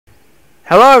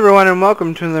Hello everyone and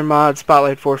welcome to another mod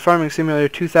Spotlight for Farming Simulator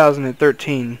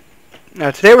 2013. Now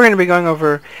today we're going to be going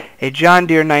over a John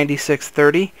Deere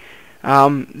 9630.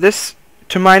 This,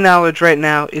 to my knowledge right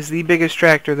now, is the biggest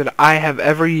tractor that I have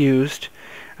ever used.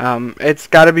 It's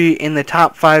got to be in the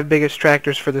top 5 biggest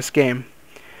tractors for this game.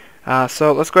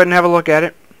 So let's go ahead and have a look at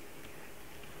it.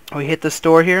 We hit the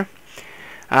store here.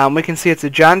 We can see it's a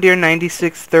John Deere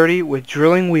 9630 with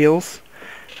drilling wheels.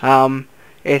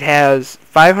 It has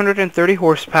 530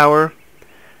 horsepower.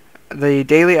 The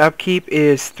daily upkeep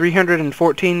is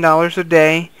 $314 a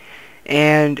day,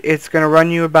 and it's going to run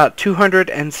you about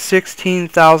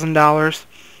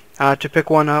 $216,000 to pick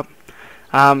one up.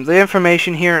 The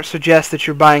information here suggests that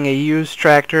you're buying a used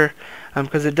tractor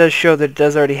because it does show that it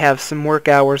does already have some work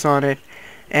hours on it,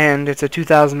 and it's a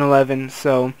 2011,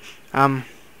 so I'm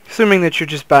assuming that you're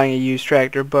just buying a used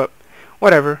tractor, but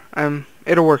whatever,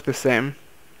 it'll work the same.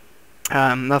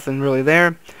 Nothing really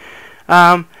there.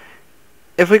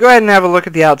 If we go ahead and have a look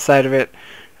at the outside of it,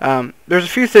 there's a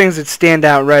few things that stand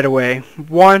out right away.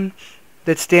 One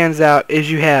that stands out is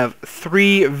you have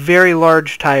 3 very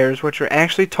large tires, which are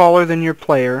actually taller than your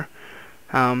player,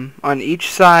 on each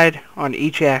side, on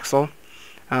each axle.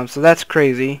 So that's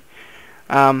crazy.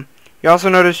 You also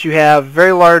notice you have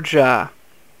very large, I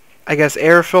guess,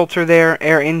 air filter there,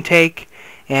 air intake,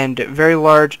 and very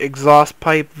large exhaust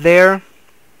pipe there.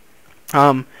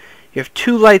 You have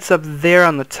 2 lights up there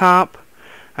on the top.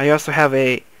 You also have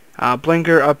a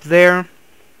blinker up there.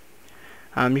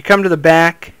 You come to the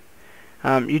back.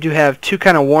 You do have 2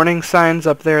 kind of warning signs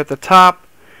up there at the top.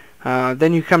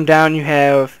 Then you come down. You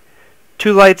have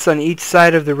 2 lights on each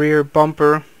side of the rear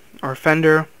bumper or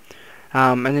fender.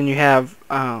 And then you have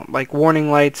like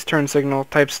warning lights, turn signal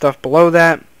type stuff below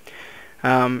that.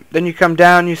 Then you come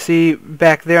down. You see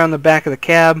back there on the back of the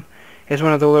cab is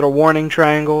one of the little warning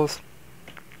triangles.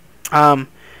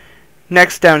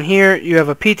 Next down here you have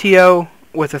a PTO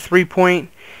with a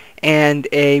 3-point and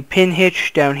a pin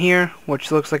hitch down here, which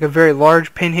looks like a very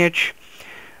large pin hitch.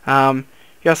 You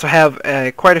also have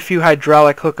quite a few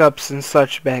hydraulic hookups and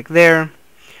such back there.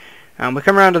 We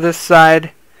come around to this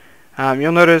side.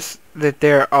 You'll notice that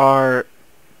there are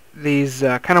these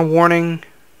kind of warning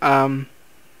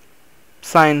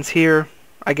signs here,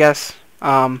 I guess.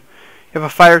 You have a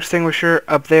fire extinguisher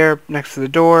up there next to the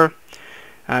door.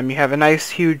 You have a nice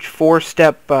huge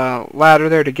 4-step ladder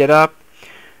there to get up.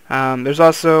 There's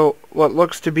also what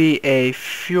looks to be a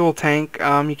fuel tank.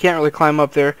 You can't really climb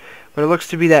up there, but it looks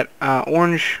to be that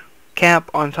orange cap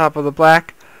on top of the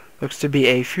black. Looks to be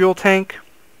a fuel tank.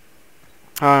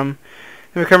 Then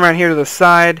we come around here to the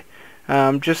side.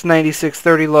 Just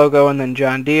 9630 logo and then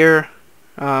John Deere.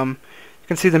 You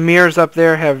can see the mirrors up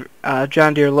there have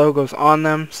John Deere logos on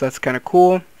them, so that's kind of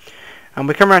cool.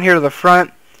 We come around here to the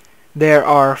front. There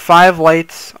are 5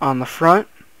 lights on the front.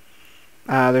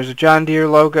 There's a John Deere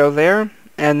logo there,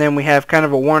 and then we have kind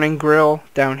of a warning grill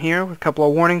down here with a couple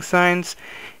of warning signs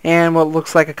and what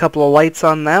looks like a couple of lights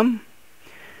on them.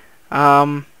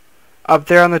 Up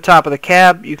there on the top of the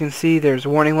cab you can see there's a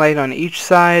warning light on each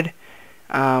side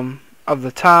of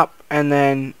the top, and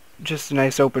then just a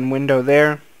nice open window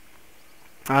there.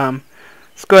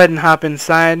 Let's go ahead and hop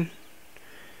inside.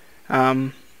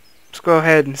 Let's go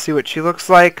ahead and see what she looks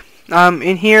like.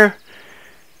 In here,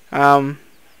 you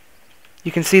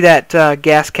can see that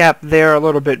gas cap there a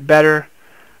little bit better.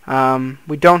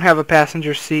 We don't have a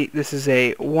passenger seat. This is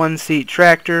a 1-seat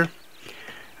tractor.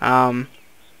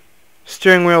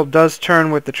 Steering wheel does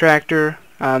turn with the tractor.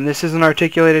 This is an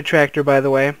articulated tractor, by the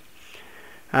way.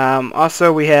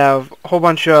 Also, we have a whole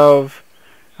bunch of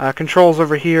controls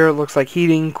over here. It looks like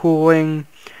heating, cooling,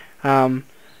 bunch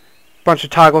of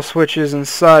toggle switches and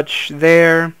such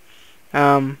there.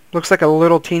 Looks like a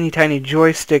little teeny tiny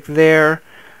joystick there,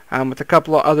 with a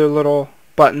couple of other little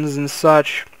buttons and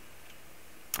such.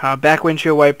 Back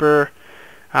windshield wiper.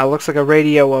 Looks like a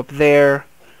radio up there.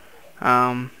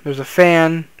 There's a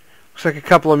fan. Looks like a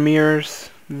couple of mirrors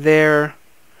there.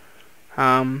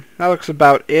 That looks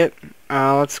about it.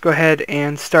 Let's go ahead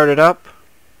and start it up.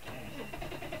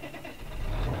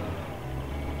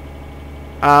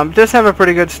 It does have a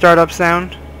pretty good startup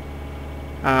sound.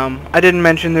 I didn't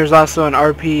mention there's also an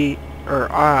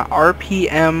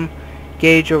RPM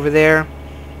gauge over there.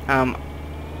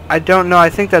 I don't know.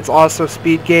 I think that's also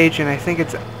speed gauge, and I think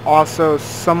it's also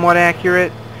somewhat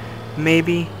accurate,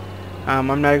 maybe.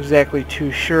 I'm not exactly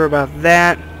too sure about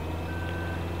that.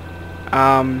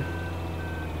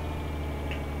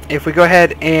 If we go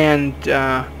ahead and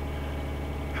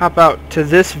hop out to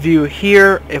this view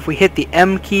here, if we hit the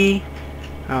M key,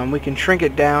 we can shrink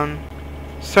it down.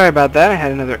 Sorry about that, I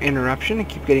had another interruption. I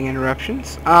keep getting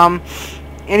interruptions.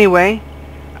 Anyway,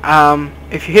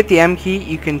 If you hit the M key,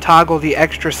 you can toggle the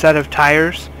extra set of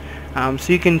tires.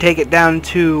 So you can take it down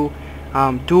to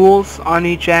duals on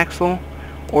each axle,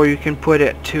 or you can put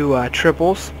it to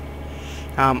triples.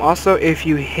 Also, if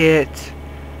you hit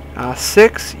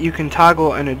 6, you can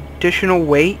toggle an additional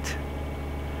weight.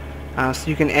 So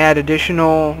you can add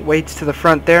additional weights to the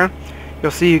front there.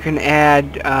 You'll see you can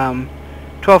add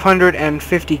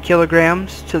 1,250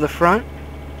 kilograms to the front.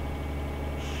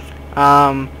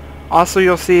 Also,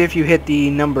 you'll see if you hit the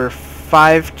number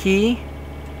 5 key,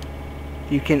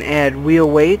 you can add wheel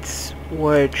weights,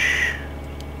 which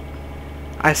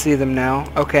I see them now.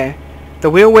 Okay, the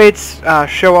wheel weights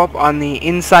show up on the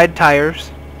inside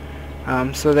tires,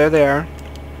 so they're there.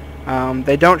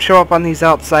 They don't show up on these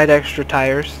outside extra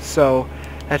tires, so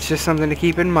that's just something to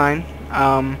keep in mind.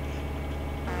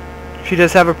 She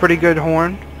does have a pretty good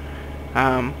horn.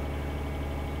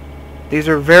 These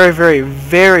are very, very,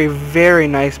 very, very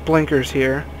nice blinkers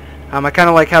here. I kind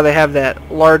of like how they have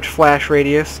that large flash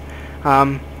radius.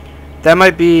 That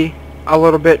might be a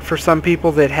little bit for some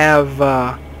people that have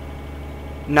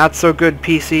not so good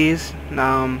PCs.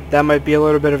 That might be a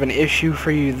little bit of an issue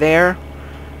for you there,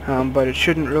 but it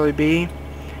shouldn't really be.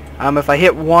 If I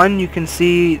hit 1, you can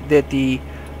see that the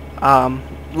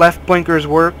left blinkers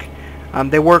work.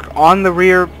 They work on the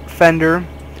rear fender,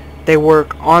 they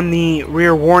work on the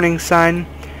rear warning sign,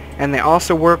 and they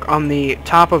also work on the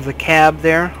top of the cab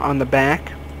there on the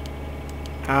back.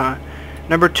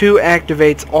 Number 2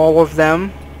 activates all of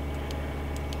them.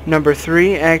 Number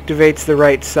 3 activates the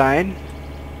right side.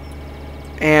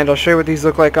 And I'll show you what these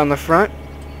look like on the front.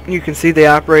 You can see they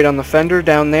operate on the fender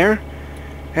down there,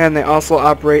 and they also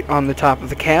operate on the top of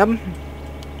the cab.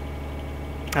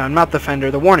 Not the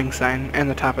fender, the warning sign, and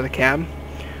the top of the cab.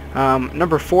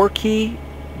 Number 4 key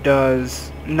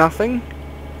does nothing.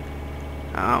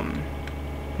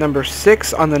 Number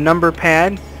 6 on the number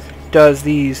pad does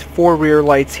these 4 rear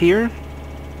lights here.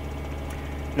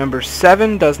 Number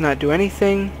 7 does not do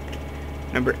anything.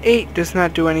 Number 8 does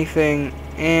not do anything.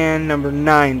 And number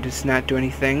 9 does not do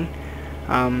anything.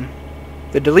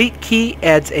 The delete key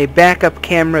adds a backup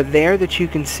camera there that you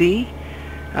can see.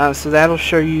 So that'll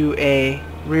show you a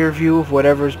rear view of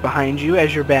whatever's behind you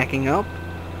as you're backing up,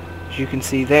 as you can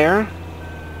see there.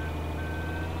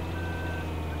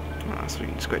 So we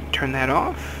can just go ahead and turn that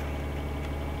off.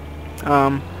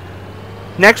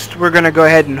 Next, we're going to go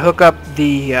ahead and hook up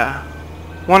the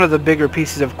one of the bigger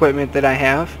pieces of equipment that I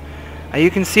have. You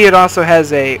can see it also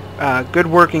has a good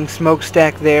working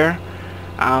smokestack there.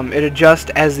 It adjusts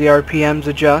as the RPMs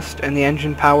adjust and the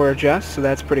engine power adjusts, so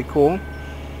that's pretty cool.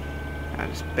 I'll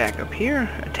just back up here,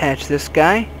 attach this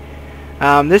guy.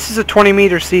 This is a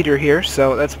 20-meter seeder here,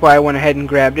 so that's why I went ahead and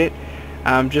grabbed it.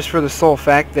 Just for the sole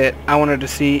fact that I wanted to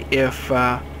see if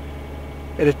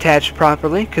it attached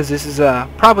properly, because this is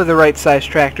probably the right size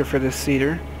tractor for this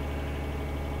seeder.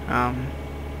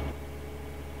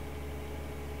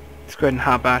 Let's go ahead and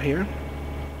hop out here.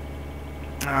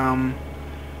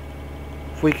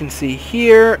 If we can see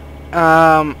here,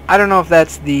 I don't know if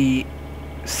that's the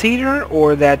seeder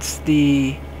or that's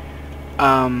the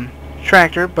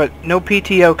tractor, but no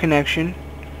PTO connection.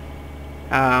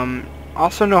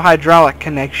 Also no hydraulic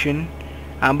connection,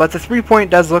 but the 3-point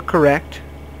does look correct,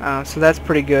 so that's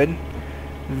pretty good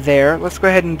there. Let's go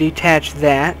ahead and detach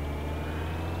that.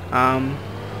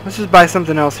 Let's just buy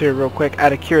something else here real quick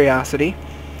out of curiosity.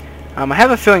 I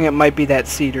have a feeling it might be that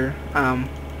seeder.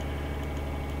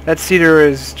 That seeder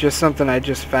is just something I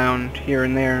just found here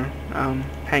and there,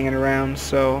 hanging around,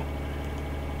 so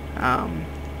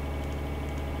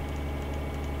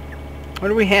what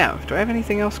do we have? Do I have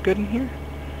anything else good in here?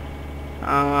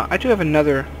 I do have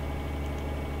another.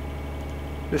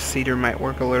 This seeder might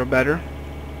work a little better.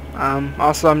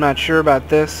 Also, I'm not sure about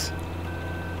this.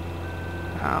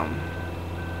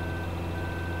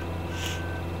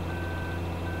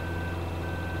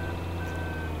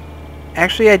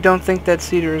 Actually, I don't think that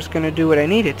seeder is going to do what I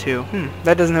need it to.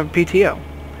 That doesn't have a PTO.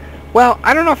 Well,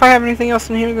 I don't know if I have anything else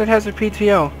in here that has a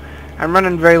PTO. I'm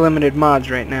running very limited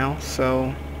mods right now,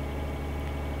 so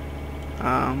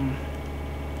none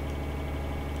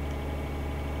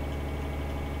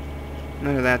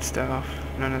of that stuff.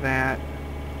 None of that.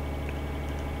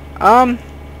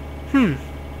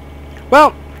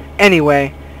 Well,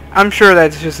 anyway, I'm sure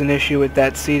that's just an issue with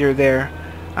that seeder there.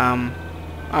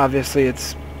 Obviously,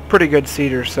 it's pretty good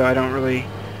seeder, so I don't really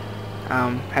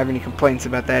have any complaints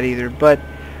about that either. But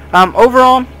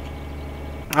overall,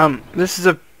 this is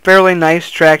a fairly nice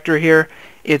tractor here.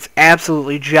 It's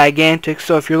absolutely gigantic,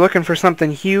 so if you're looking for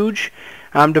something huge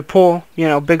to pull,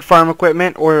 big farm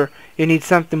equipment, or you need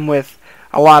something with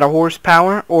a lot of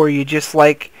horsepower, or you just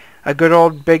like a good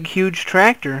old big huge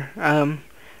tractor.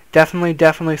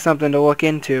 Definitely something to look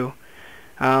into.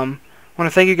 I want to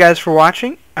thank you guys for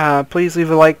watching. Please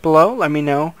leave a like below. Let me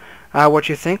know what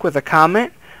you think with a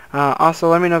comment. Also,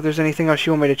 let me know if there's anything else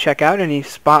you want me to check out, any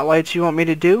spotlights you want me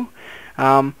to do.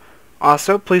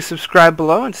 Also, please subscribe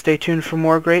below and stay tuned for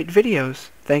more great videos.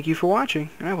 Thank you for watching,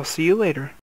 and I will see you later.